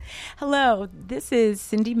Hello, this is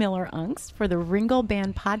Cindy Miller-Unks for the Ringgold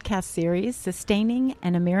Band podcast series, Sustaining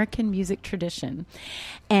an American Music Tradition.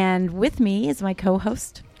 And with me is my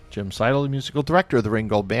co-host, Jim Seidel, the musical director of the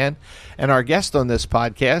Ringgold Band. And our guest on this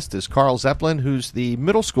podcast is Carl Zeppelin, who's the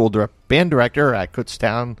middle school band director at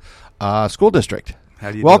Kutztown School District.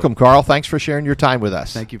 How do you Welcome, Carl. Thanks for sharing your time with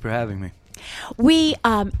us. Thank you for having me. We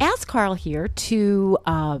asked Carl here to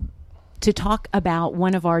talk about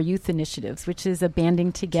one of our youth initiatives, which is a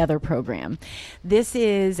Banding Together program. This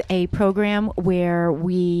is a program where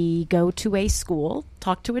we go to a school,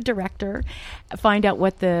 talk to a director, find out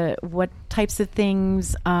what types of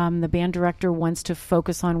things the band director wants to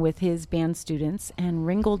focus on with his band students, and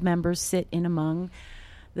Ringgold members sit in among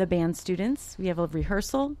the band students. We have a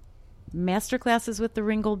rehearsal, master classes with the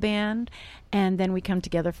Ringgold Band, and then we come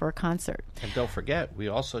together for a concert. And don't forget, we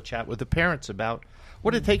also chat with the parents about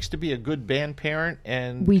what it takes to be a good band parent,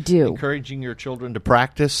 and we do encouraging your children to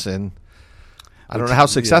practice. And I don't know how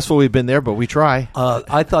successful we've been there, but we try.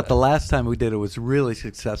 I thought the last time we did it was really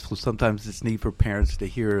successful. Sometimes it's neat for parents to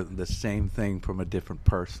hear the same thing from a different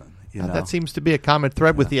person. You know? That seems to be a common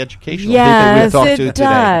thread with the educational yes, people we've talked to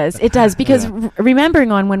today. It does. Because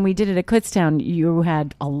remembering on when we did it at Kutztown, you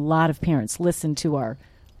had a lot of parents listen to our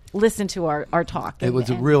talk. It was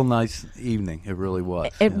a real nice evening. It really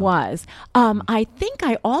was. It was. I think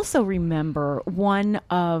I also remember one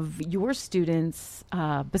of your students,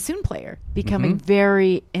 bassoon player, becoming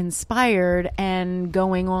very inspired and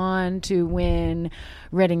going on to win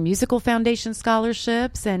Reading Musical Foundation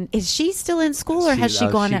scholarships. And is she still in school, or has she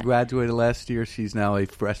gone? She graduated last year. She's now a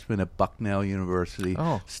freshman at Bucknell University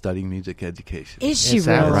studying music education. Is she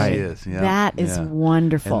that really? right? She is. Yeah. That is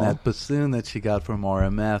wonderful. And that bassoon that she got from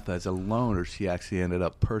RMF as a loaner, she actually ended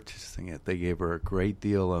up purchasing it. They gave her a great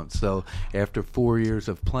deal on. So after 4 years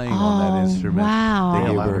of playing on that instrument, wow. they gave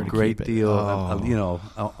Allowed her her a to great keep it. deal,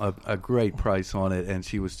 a great price on it, and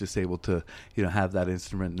she was just able to, have that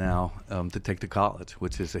instrument now to take to college,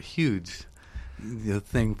 which is a huge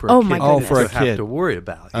thing for a kid to have to worry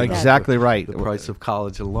about. Exactly right. The price of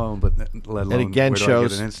college alone, but let alone again where do I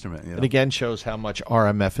get an instrument. It again shows how much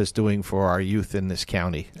RMF is doing for our youth in this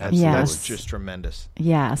county. That's just tremendous.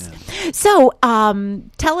 Yes. Yeah. So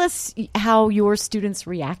tell us how your students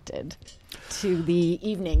reacted to the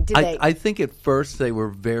evening. I think at first they were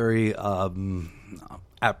very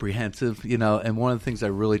apprehensive, and one of the things I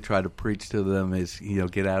really try to preach to them is,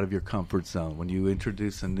 get out of your comfort zone. When you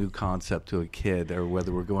introduce a new concept to a kid, or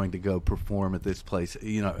whether we're going to go perform at this place,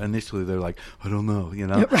 initially they're like, I don't know,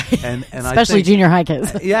 Right. and especially I think, junior high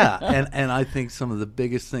kids. and I think some of the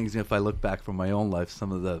biggest things, if I look back from my own life,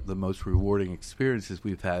 some of the most rewarding experiences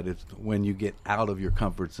we've had is when you get out of your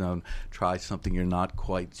comfort zone, try something you're not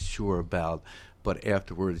quite sure about, but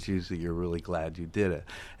afterwards, usually you're really glad you did it.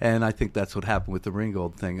 And I think that's what happened with the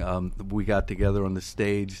Ringgold thing. We got together on the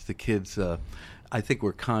stage. The kids, I think,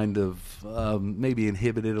 were kind of maybe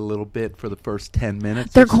inhibited a little bit for the first 10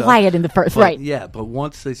 minutes. They're quiet in the first, right. Yeah, but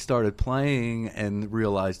once they started playing and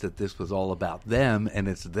realized that this was all about them and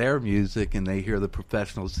it's their music, and they hear the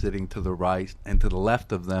professionals sitting to the right and to the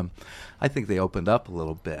left of them, I think they opened up a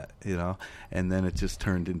little bit, and then it just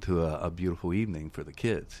turned into a beautiful evening for the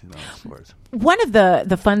kids, as far as. One of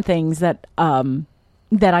the fun things that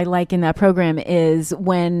I like in that program is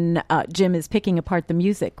when Jim is picking apart the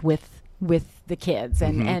music with the kids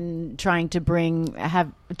and trying to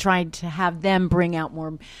have them bring out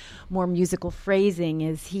more musical phrasing,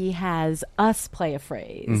 is he has us play a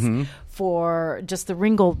phrase for just the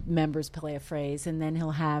Ringgold members play a phrase, and then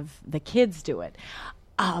he'll have the kids do it.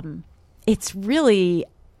 It's really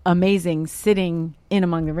amazing sitting in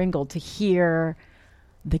among the Ringgold to hear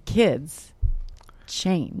the kids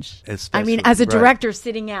change. Especially, as a director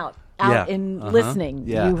sitting out and listening.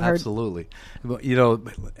 Yeah, you heard absolutely.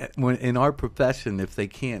 When in our profession, if they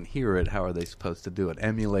can't hear it, how are they supposed to do it?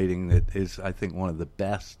 Emulating it is, I think, one of the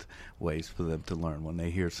best ways for them to learn, when they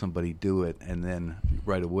hear somebody do it and then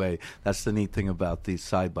right away. That's the neat thing about the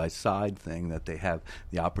side-by-side thing, that they have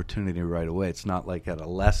the opportunity right away. It's not like at a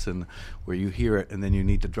lesson where you hear it and then you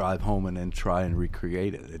need to drive home and then try and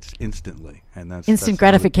recreate it. It's instantly, and that's instant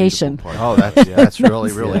gratification. Part. Oh, that's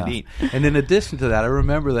really neat. And in addition to that, I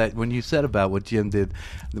remember that when you said about what Jim did,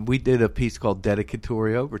 we did a piece called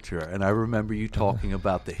Dedicatory Overture, and I remember you talking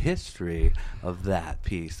about the history of that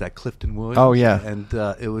piece, that Clifton Williams. Oh, yeah. And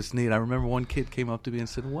it was neat. I remember one kid came up to me and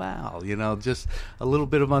said, wow, just a little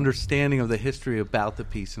bit of understanding of the history about the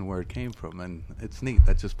piece and where it came from. And it's neat.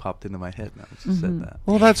 That just popped into my head now. I just said that.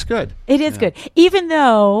 Well, that's good. It is good. Even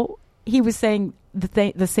though he was saying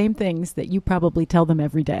the same things that you probably tell them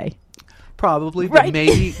every day. Probably, Right.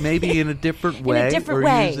 but maybe in a different way. different or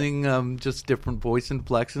way. using just different voice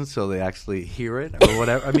inflections so they actually hear it or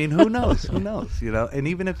whatever. I mean, who knows? Who knows? And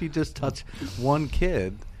even if you just touch one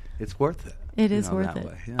kid, it's worth it. It is worth that it.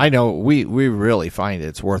 way. Yeah. I know we really find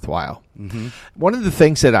it's worthwhile. One of the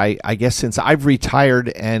things that I guess since I've retired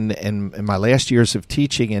and in my last years of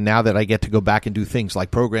teaching, and now that I get to go back and do things like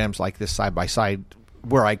programs like this side by side,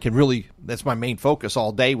 where I can really, that's my main focus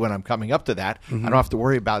all day when I'm coming up to that. I don't have to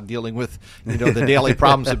worry about dealing with the daily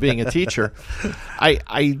problems of being a teacher.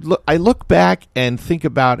 I look back and think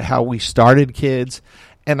about how we started kids,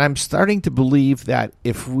 and I'm starting to believe that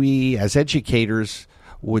if we as educators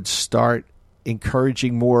would start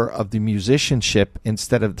encouraging more of the musicianship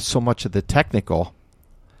instead of so much of the technical.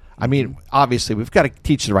 I mean, obviously, we've got to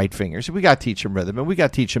teach the right fingers. We got to teach them rhythm, and we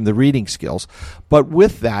got to teach them the reading skills. But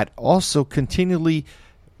with that, also continually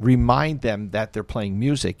remind them that they're playing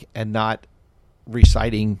music and not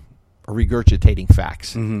reciting or regurgitating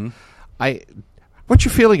facts. What's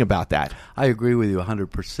your feeling about that? I agree with you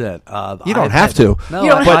 100%. You don't have to. No,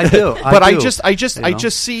 I do. But I do.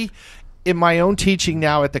 just see in my own teaching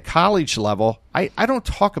now at the college level, I don't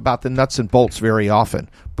talk about the nuts and bolts very often,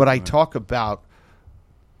 but I talk about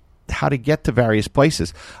how to get to various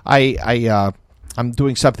places. I'm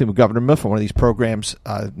doing something with Governor Mifflin, one of these programs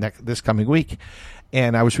this coming week,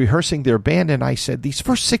 and I was rehearsing their band, and I said, these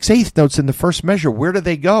first 6/8 notes in the first measure, where do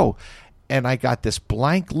they go? And I got this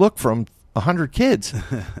blank look from 100 kids,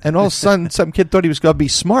 and all of a sudden some kid thought he was going to be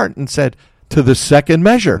smart and said, to the second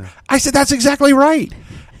measure. I said, that's exactly right.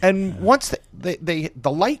 And once the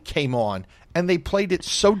light came on, and they played it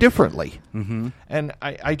so differently. And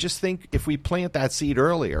I just think if we plant that seed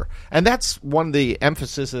earlier, and that's one of the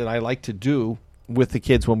emphasis that I like to do with the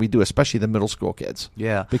kids when we do, especially the middle school kids.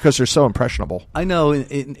 Yeah. Because they're so impressionable. I know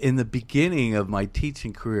in the beginning of my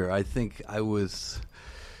teaching career, I think I was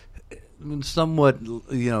somewhat,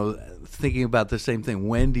 thinking about the same thing.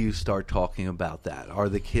 When do you start talking about that? Are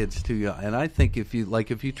the kids too young? And I think if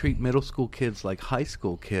you treat middle school kids like high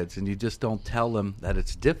school kids, and you just don't tell them that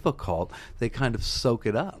it's difficult, they kind of soak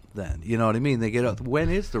it up. Then you know what I mean. They get up. When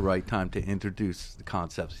is the right time to introduce the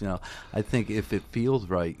concepts? I think if it feels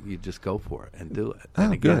right, you just go for it and do it.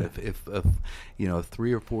 And again, if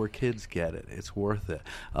 3 or 4 kids get it, it's worth it.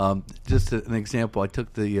 Just an example, I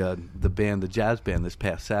took the jazz band this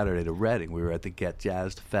past Saturday to Reading. We were at the Get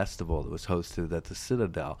Jazzed Festival that was hosted at the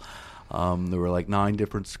Citadel. There were like 9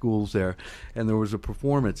 different schools there, and there was a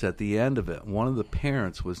performance at the end of it. One of the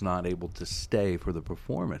parents was not able to stay for the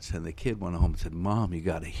performance, and the kid went home and said, Mom, you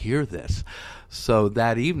got to hear this. So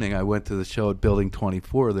that evening I went to the show at Building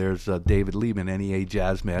 24. There's David Liebman, NEA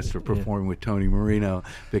Jazz Master, performing with Tony Marino,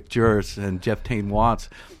 Vic Juris, and Jeff Tain Watts.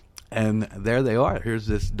 And there they are. Here's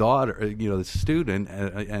this daughter, this student,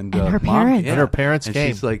 and her mom, parents. And her parents and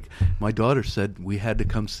came. She's like, my daughter said we had to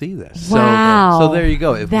come see this. Wow. So there you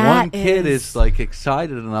go. If That one kid is- is like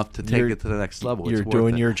excited enough to take You're- it to the next level, you're it's worth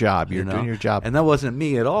doing it, your job. You're doing your job. And that wasn't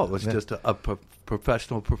me at all. It was just a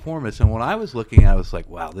professional performance. And when I was looking at it, I was like,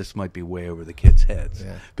 wow, this might be way over the kids' heads.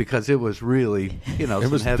 Yeah. Because it was really, It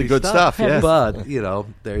some was the heavy good stuff, yeah. But,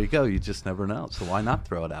 there you go. You just never know. So why not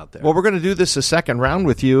throw it out there? Well, we're going to do this a second round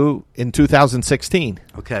with you in 2016.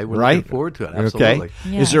 Okay, we're right? looking forward to it. Absolutely. Okay.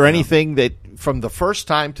 Yeah. Is there anything that from the first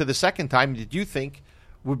time to the second time did you think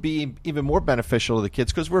would be even more beneficial to the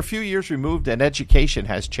kids? Because we're a few years removed, and education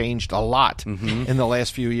has changed a lot in the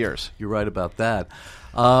last few years. You're right about that.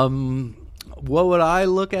 What would I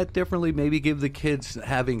look at differently? Maybe give the kids,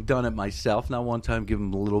 having done it myself now one time, give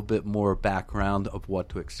them a little bit more background of what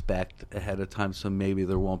to expect ahead of time, so maybe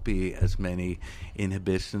there won't be as many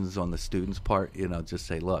inhibitions on the student's part. Just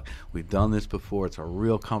say, look, we've done this before. It's a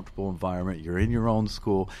real comfortable environment. You're in your own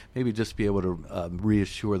school. Maybe just be able to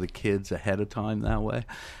reassure the kids ahead of time that way.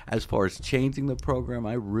 As far as changing the program,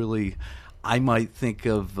 I might think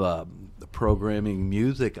of programming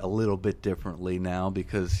music a little bit differently now,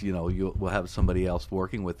 because we'll have somebody else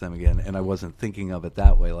working with them again, and I wasn't thinking of it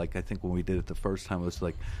that way. Like, I think when we did it the first time, it was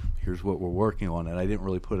like, here's what we're working on, and I didn't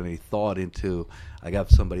really put any thought into I got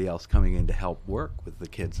somebody else coming in to help work with the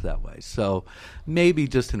kids that way. So maybe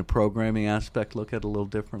just in a programming aspect, look at it a little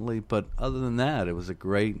differently. But other than that, it was a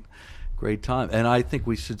great time. And I think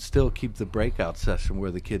we should still keep the breakout session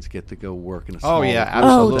where the kids get to go work in a small yeah, group.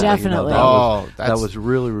 absolutely. Oh, definitely. That was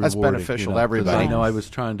really rewarding. That's beneficial to 'cause everybody. I know I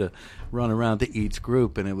was trying to run around to each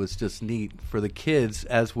group, and it was just neat for the kids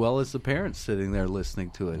as well as the parents sitting there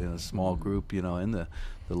listening to it in a small group, in the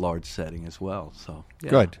large setting as well. So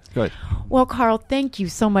yeah. Good. Well, Carl, thank you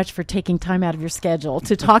so much for taking time out of your schedule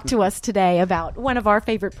to talk to us today about one of our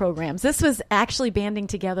favorite programs. This was actually Banding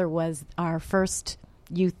Together was our first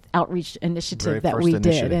youth outreach initiative Very that first we did,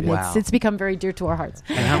 initiative, and Wow. it's become very dear to our hearts.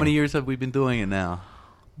 And how many years have we been doing it now?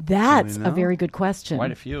 That's Do we know? a very good question.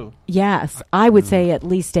 Quite a few. Yes, I would say at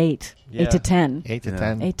least 8 Yeah. 8 to 10. 8 to Yeah.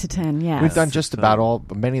 10. 8 to 10, yes. We've done just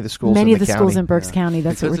about many of the schools many in of the county. schools in Berks Yeah. County.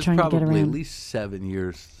 That's Because what we're trying to it's get probably around. at least 7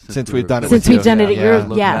 years Since we've done it Since with we've you. done it at Yeah. your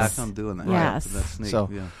Look yes. back on doing that. Yes. That's neat. So-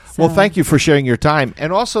 yeah. Well, So- thank you for sharing your time,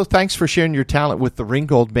 and also thanks for sharing your talent with the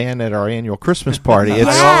Ringgold Band at our annual Christmas party. It's,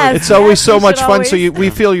 Yes, it's always yes, so we much should fun. So always- we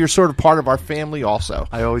feel you're sort of part of our family, also.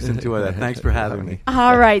 I always enjoy that. Thanks for having me.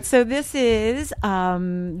 All right, so this is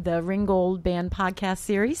the Ringgold Band podcast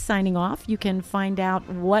series signing off. You can find out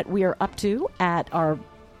what we are up to at our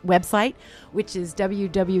website, which is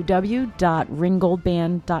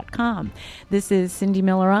www.ringgoldband.com. This is Cindy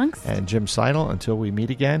Miller-Unks. And Jim Seidel, until we meet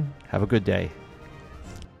again, have a good day.